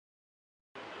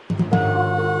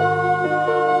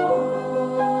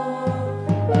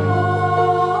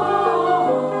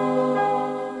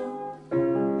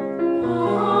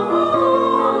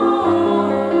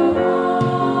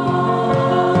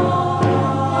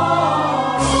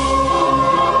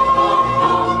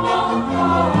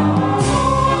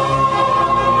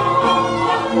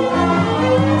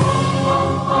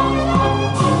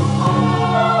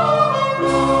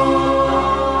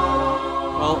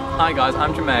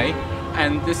okay?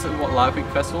 And this is what Live Week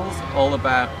Festival is all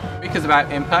about. Week is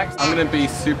about impact. I'm going to be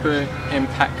super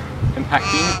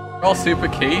impacting. We're all super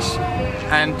quiche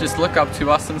and just look up to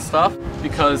us and stuff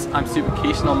because I'm super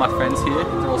quiche and all my friends here,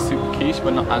 they're all super quiche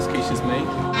but not as quiche as me.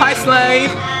 Hi Slade!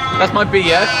 That's my BF,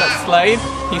 that's Slade.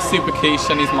 He's super quiche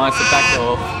and he's mine, so back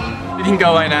off. You can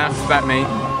go away now, it's about me.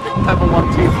 Have a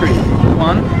 1, 2, 3.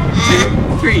 1,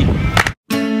 2, 3.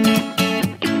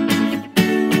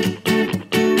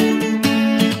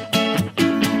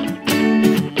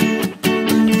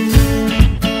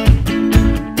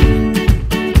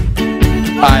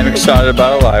 I'm excited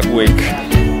about a Live Week.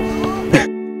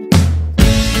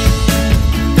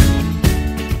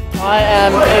 I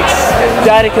am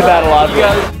ecstatic about a Live Week.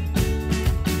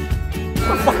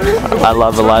 I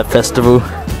love a live festival.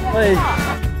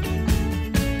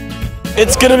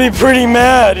 It's gonna be pretty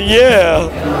mad, yeah.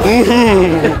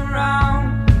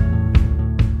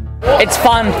 It's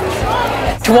fun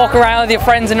to walk around with your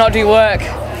friends and not do work.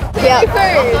 Yeah.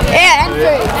 Food. Yeah,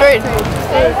 and food.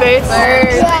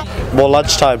 Food. More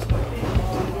lunchtime.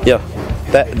 Yeah,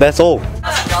 that's all.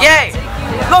 Yay!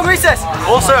 Long recess!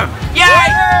 Awesome! Yay!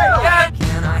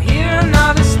 Can I hear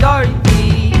another story,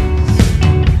 please?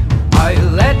 Are you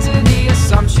led to the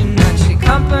assumption that your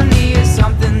company is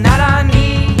something that I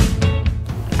need?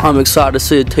 I'm excited to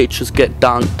see the teachers get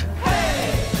dunked.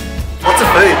 What's the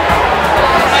food?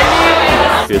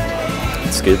 Good.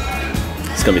 It's good.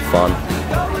 It's gonna be fun.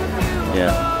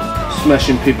 Yeah.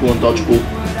 Smashing people on dodgeball.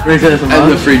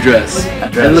 And the free dress.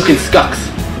 And looking scucks.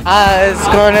 It's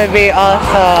gonna be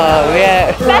awesome,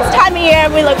 yeah. Best time of year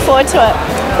and we look forward to it.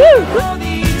 Woo! All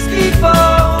these people,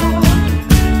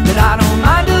 but I don't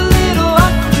mind a little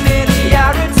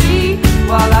unfamiliarity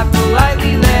while I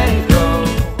politely let it go.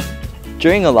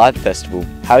 During a live festival,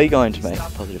 how are you going to make a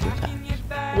positive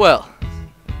impact? Well,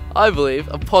 I believe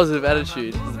a positive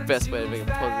attitude is the best way to make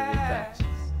a positive impact.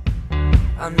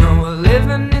 I know we're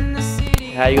living in the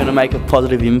city. How are you going to make a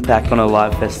positive impact on a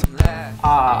live festival?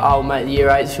 I'll make the Year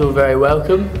 8s feel very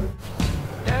welcome.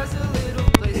 There's a little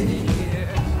place here.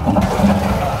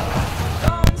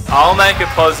 I'll make a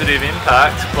positive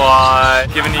impact by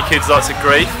giving you kids lots of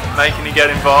grief, making you get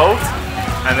involved,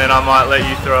 and then I might let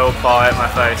you throw a pie at my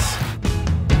face.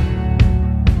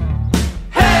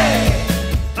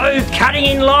 Oh, cutting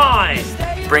in line!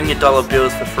 Bring your dollar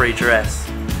bills for free dress.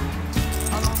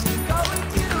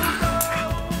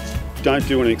 Don't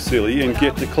do anything silly and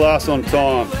get to class on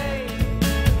time.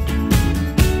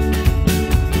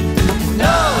 No,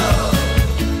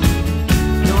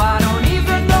 I don't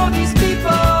even know these people,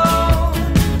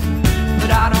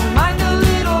 but I don't mind a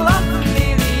little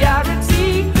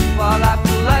unfamiliarity while I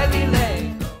politely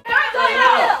let go.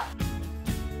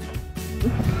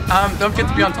 Don't forget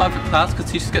to be on time for class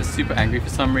because teachers get super angry for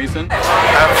some reason.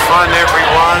 Have fun,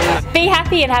 everyone! Be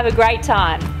happy and have a great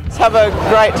time. Let's have a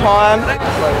great time,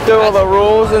 do all the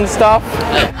rules and stuff.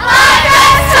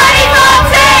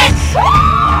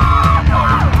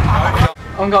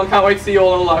 Oh my god, can't wait to see you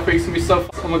all in Live Week. It's gonna be so fun.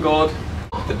 Oh my god.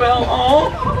 The bell,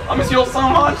 oh, I miss you all so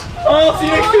much. Oh, see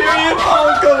you next period.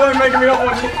 Oh god, they're making me up on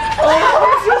you. Oh, I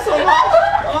miss you all so much.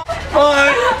 Oh,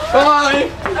 bye,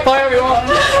 bye, bye everyone.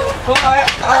 Bye,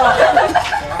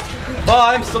 oh.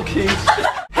 Bye, I'm so cute.